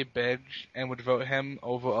really big and would vote him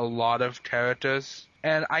over a lot of characters.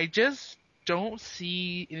 And I just don't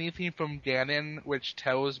see anything from Ganon which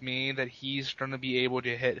tells me that he's going to be able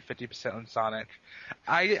to hit 50% on Sonic.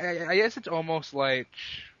 I guess it's almost like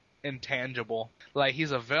intangible. Like,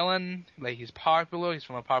 he's a villain, like he's popular, he's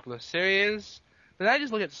from a popular series. But I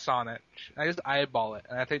just look at Sonic, I just eyeball it,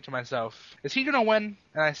 and I think to myself, is he going to win?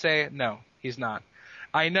 And I say, no, he's not.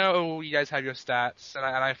 I know you guys have your stats, and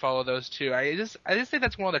I follow those too. I just think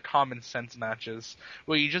that's one of the common sense matches,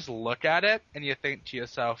 where you just look at it, and you think to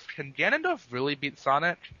yourself, can Ganondorf really beat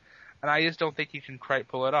Sonic? And I just don't think he can quite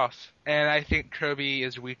pull it off. And I think Kirby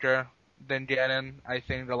is weaker than Ganon. I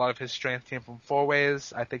think a lot of his strength came from 4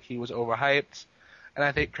 ways. I think he was overhyped. And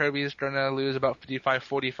I think Kirby is going to lose about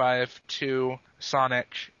 55-45 to Sonic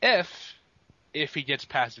if he gets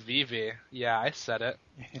past Vivi. Yeah, I said it.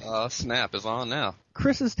 Snap is on now.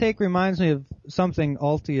 Chris's take reminds me of something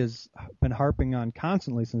Alti has been harping on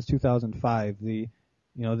constantly since 2005. The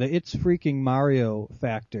it's freaking Mario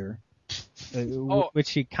factor,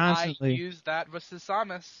 which he constantly. I used that versus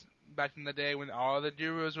Samus back in the day when all the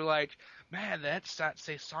gurus were like, man, that stats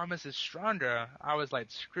say Samus is stronger. I was like,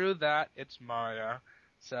 screw that, it's Mario.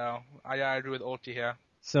 So I agree with Ulti here.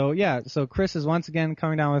 So Chris is once again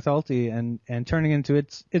coming down with Ulti and turning into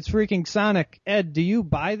it's freaking Sonic. Ed, do you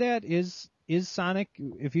buy that? Is Sonic,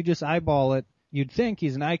 if you just eyeball it, you'd think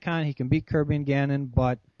he's an icon, he can beat Kirby and Ganon,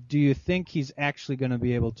 but do you think he's actually going to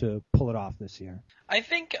be able to pull it off this year? I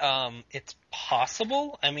think it's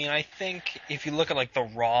possible. I mean, I think if you look at like the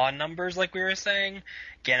raw numbers, like we were saying,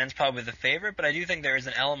 Ganon's probably the favorite, but I do think there is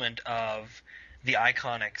an element of the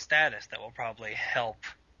iconic status that will probably help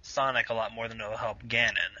Sonic a lot more than it'll help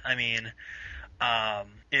Ganon. I mean,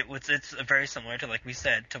 it's very similar to, like we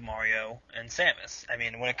said, to Mario and Samus. I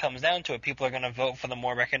mean, when it comes down to it, people are going to vote for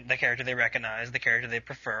the character they recognize, the character they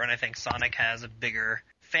prefer, and I think Sonic has a bigger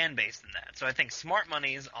fan base than that. So I think smart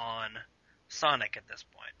money's on Sonic at this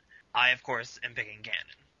point. I, of course, am picking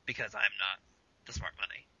Ganon because I'm not the smart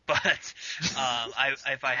money. But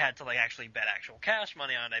if I had to actually bet actual cash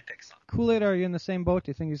money on it, I'd pick Sonic. KoolAid, are you in the same boat? Do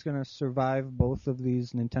you think he's going to survive both of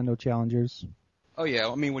these Nintendo challengers? Oh yeah,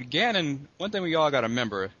 I mean with Ganon, one thing we all got to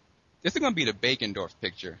remember, this is going to be the Bakendorf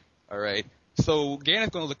picture, all right? So Ganon's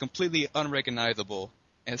going to look completely unrecognizable,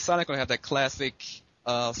 and Sonic's going to have that classic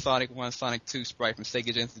Sonic 1, Sonic 2 sprite from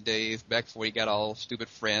Sega Genesis days, back before he got all stupid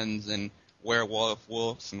friends and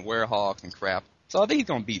wolves and werehawks and crap. So I think he's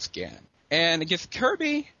going to beat Ganon. And against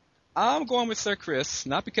Kirby, I'm going with Sir Chris,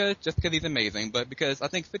 not just because he's amazing, but because I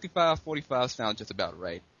think 55-45 sounds just about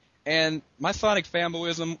right. And my Sonic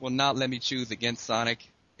fanboyism will not let me choose against Sonic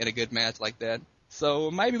in a good match like that. So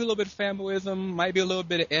it might be a little bit of fanboyism, might be a little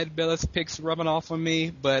bit of Ed Bellis picks rubbing off on me,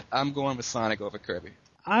 but I'm going with Sonic over Kirby.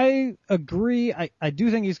 I agree. I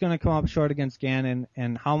do think he's going to come up short against Ganon,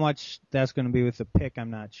 and how much that's going to be with the pick,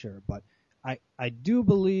 I'm not sure. But I do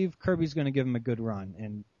believe Kirby's going to give him a good run,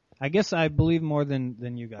 and I guess I believe more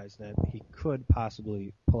than you guys that he could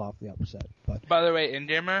possibly pull off the upset. But by the way,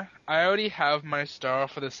 Ingamer, I already have my star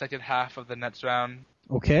for the second half of the next round.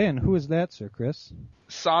 Okay, and who is that, Sir Chris?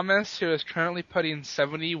 Samus, who is currently putting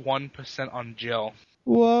 71% on Jill.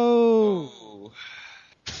 Whoa!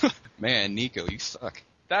 Oh. Man, Nico, you suck.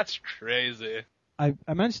 That's crazy. I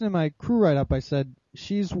mentioned in my crew write-up, I said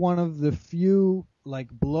she's one of the few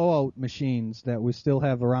blowout machines that we still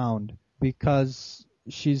have around because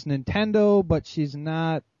she's Nintendo, but she's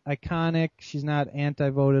not iconic. She's not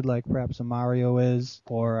anti-voted like perhaps a Mario is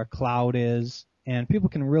or a Cloud is. And people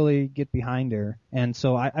can really get behind her. And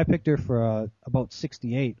so I picked her for about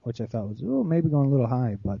 68, which I thought was maybe going a little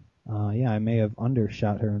high. But, I may have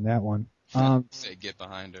undershot her in that one. Say get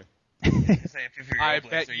behind her. I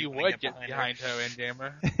bet you would get behind her,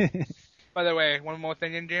 Ingamer. By the way, one more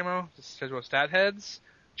thing, Ingamer, just as well stat heads.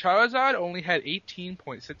 Charizard only had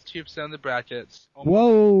 18.62% of the brackets.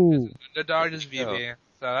 Whoa! Underdog is VV.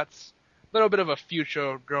 So that's a little bit of a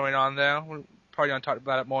future going on there. We're probably going to talk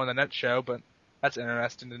about it more in the next show, but that's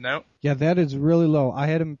interesting to note. Yeah, that is really low. I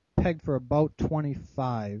had him pegged for about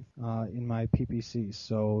 25 in my PPC.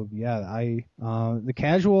 So, yeah, the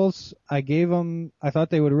casuals, I gave them, I thought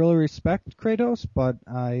they would really respect Kratos, but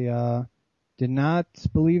I did not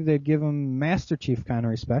believe they'd give him Master Chief kind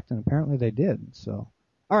of respect, and apparently they did. So,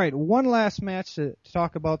 all right, one last match to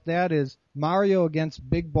talk about. That is Mario against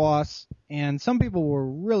Big Boss. And some people were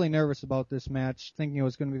really nervous about this match, thinking it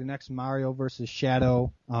was going to be the next Mario versus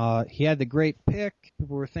Shadow. He had the great pick.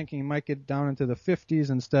 People were thinking he might get down into the 50s.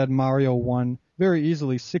 Instead, Mario won very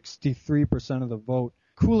easily, 63% of the vote.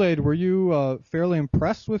 KoolAid, were you fairly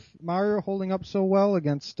impressed with Mario holding up so well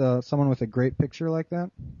against someone with a great picture like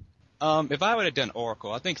that? If I would have done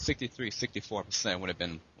Oracle, I think 63-64% would have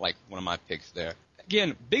been one of my picks there.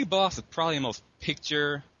 Again, Big Boss is probably the most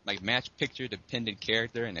match picture dependent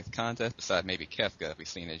character in this contest, besides maybe Kefka we've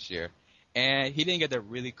seen this year. And he didn't get that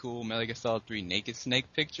really cool Metal Gear Solid 3 Naked Snake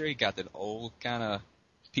picture. He got that old kind of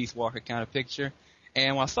Peace Walker kind of picture.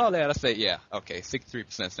 And when I saw that, I said, yeah, okay,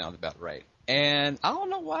 63% sounds about right. And I don't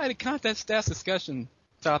know why the contest stats discussion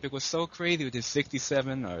topic was so crazy with this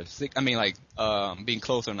 67 or being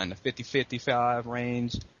closer in the 50-55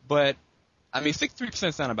 range. But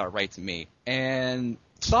 63% sound about right to me. And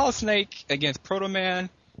Solid Snake against Proto Man,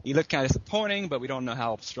 he looked kind of disappointing, but we don't know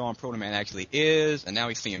how strong Proto Man actually is. And now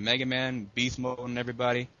he's seeing Mega Man, Beast Mode, and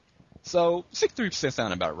everybody. So 63%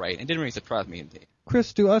 sound about right, and didn't really surprise me indeed.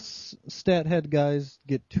 Chris, do us stat head guys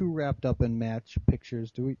get too wrapped up in match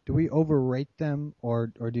pictures? Do we overrate them, or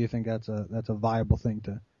do you think that's a viable thing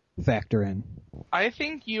to factor in? I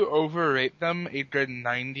think you overrate them a good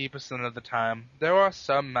 90% of the time. There are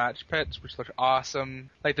some match pits which look awesome,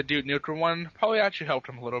 like the Duke Nukem one. Probably actually helped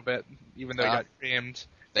him a little bit, even though he got creamed.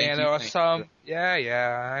 And there are some,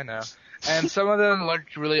 I know. And some of them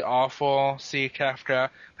looked really awful. See Kefka.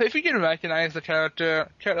 But if you can recognize the character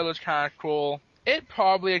looks kind of cool. It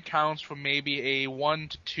probably accounts for maybe a 1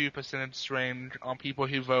 to 2% range on people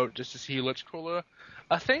who vote just to see who looks cooler.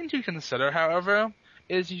 A thing to consider, however,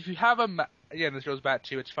 is if you have again, this goes back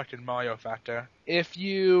to its fucking Mario factor. If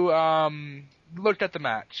you looked at the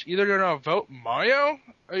match, either you're going to vote Mario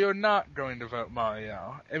or you're not going to vote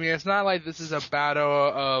Mario. I mean, it's not like this is a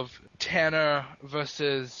battle of Tanner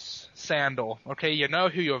versus Sandal. Okay, you know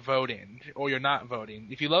who you're voting or you're not voting.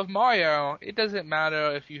 If you love Mario, it doesn't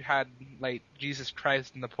matter if you had Jesus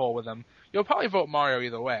Christ in the poll with him. You'll probably vote Mario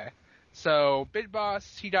either way. So Big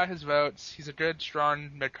Boss, he got his votes. He's a good,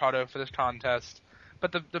 strong Mikado for this contest.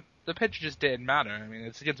 But the picture just didn't matter. I mean,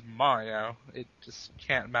 it's against Mario. It just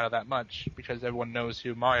can't matter that much because everyone knows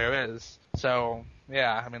who Mario is. So,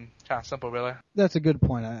 yeah, I mean, kind of simple, really. That's a good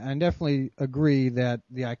point. I definitely agree that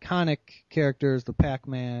the iconic characters, the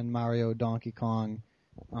Pac-Man, Mario, Donkey Kong,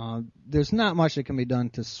 there's not much that can be done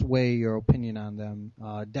to sway your opinion on them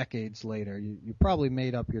decades later. You probably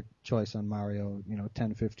made up your choice on Mario,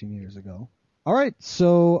 10, 15 years ago. All right,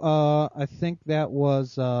 so I think that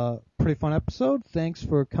was a pretty fun episode. Thanks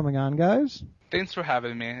for coming on, guys. Thanks for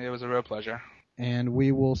having me. It was a real pleasure. And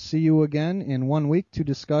we will see you again in 1 week to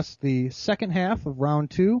discuss the second half of round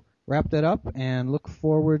 2, wrap that up, and look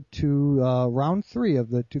forward to round 3 of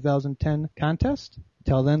the 2010 contest.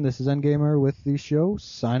 Till then, this is Endgamer with the show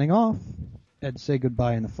signing off. Ed, say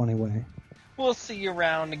goodbye in a funny way. We'll see you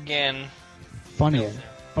around again. Funnier.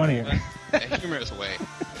 A humorous way.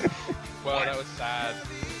 Well, that was sad.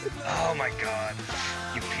 Oh my god.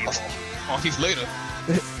 You people. Oh, he's later.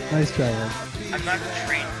 Nice try, Ed. I'm not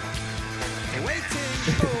trained. Waiting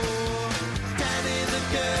for Danny the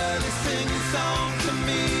girl to sing a song to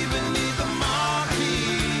me beneath the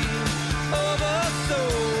marquee of a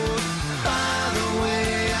soul. By the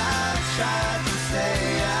way, I tried to say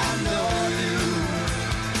I know you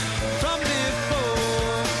from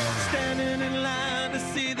before. Standing in line to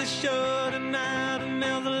see the show tonight, and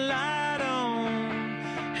there's a light on,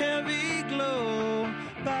 heavy glow.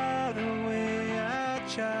 By the way, I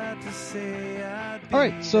tried to say I did. All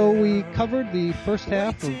right, so we covered the first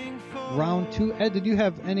half of round 2. Ed, did you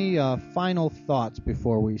have any final thoughts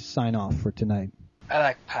before we sign off for tonight? I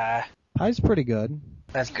like pie. Pie's pretty good.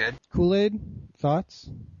 That's good. KoolAid, thoughts?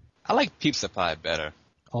 I like pizza pie better.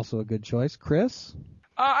 Also a good choice. Chris?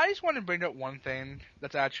 I just want to bring up one thing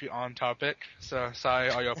that's actually on topic. So sorry,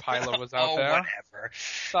 all your pie lovers out there. Whatever.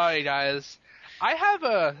 Sorry, guys. I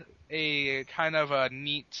have a kind of a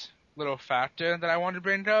neat little factor that I want to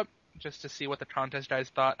bring up, just to see what the contest guys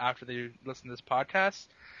thought after they listened to this podcast.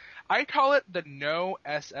 I call it the no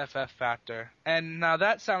SFF factor. And now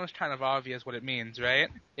that sounds kind of obvious what it means, right?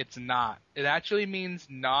 It's not. It actually means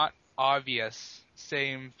not obvious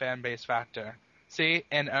same fan base factor. See?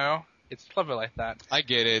 N-O? It's clever like that. I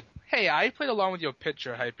get it. Hey, I played along with your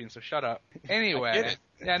picture hyping, so shut up. Anyway. I get it.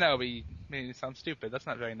 Yeah, no, but you made it sound stupid. That's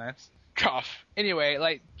not very nice. Cough. Anyway,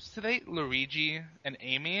 like, today, Luigi and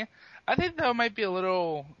Amy, I think there might be a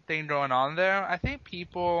little thing going on there. I think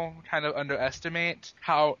people kind of underestimate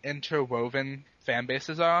how interwoven fan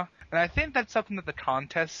bases are. And I think that's something that the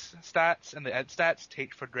contest stats and the ed stats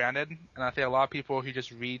take for granted. And I think a lot of people who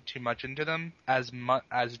just read too much into them, as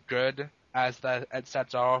good as the ed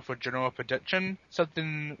stats are for general prediction,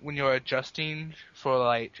 something when you're adjusting for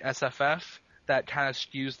like SFF that kind of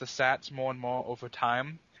skews the stats more and more over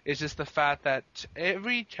time. It's just the fact that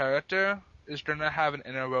every character is going to have an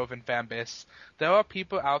interwoven fan base. There are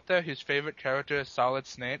people out there whose favorite character is Solid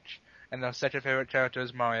Snake, and their second favorite character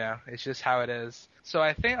is Mario. It's just how it is. So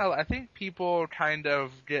I think people kind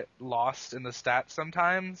of get lost in the stats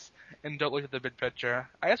sometimes and don't look at the big picture.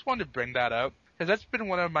 I just wanted to bring that up, because that's been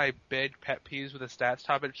one of my big pet peeves with the stats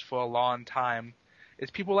topics for a long time, is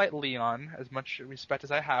people like Leon, as much respect as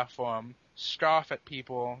I have for him, scoff at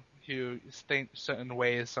people who think certain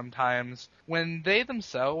ways sometimes when they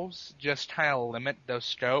themselves just kind of limit their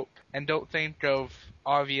scope and don't think of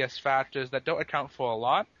obvious factors that don't account for a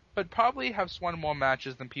lot, but probably have won more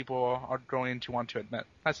matches than people are going to want to admit.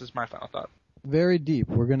 That's just my final thought. Very deep.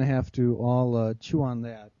 We're going to have to all chew on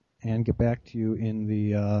that and get back to you in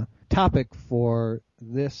the topic for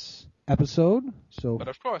this episode. So, But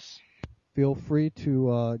of course, feel free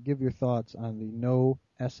to give your thoughts on the no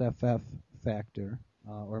SFF factor.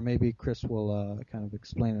 Or maybe Chris will kind of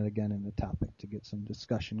explain it again in the topic to get some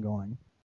discussion going.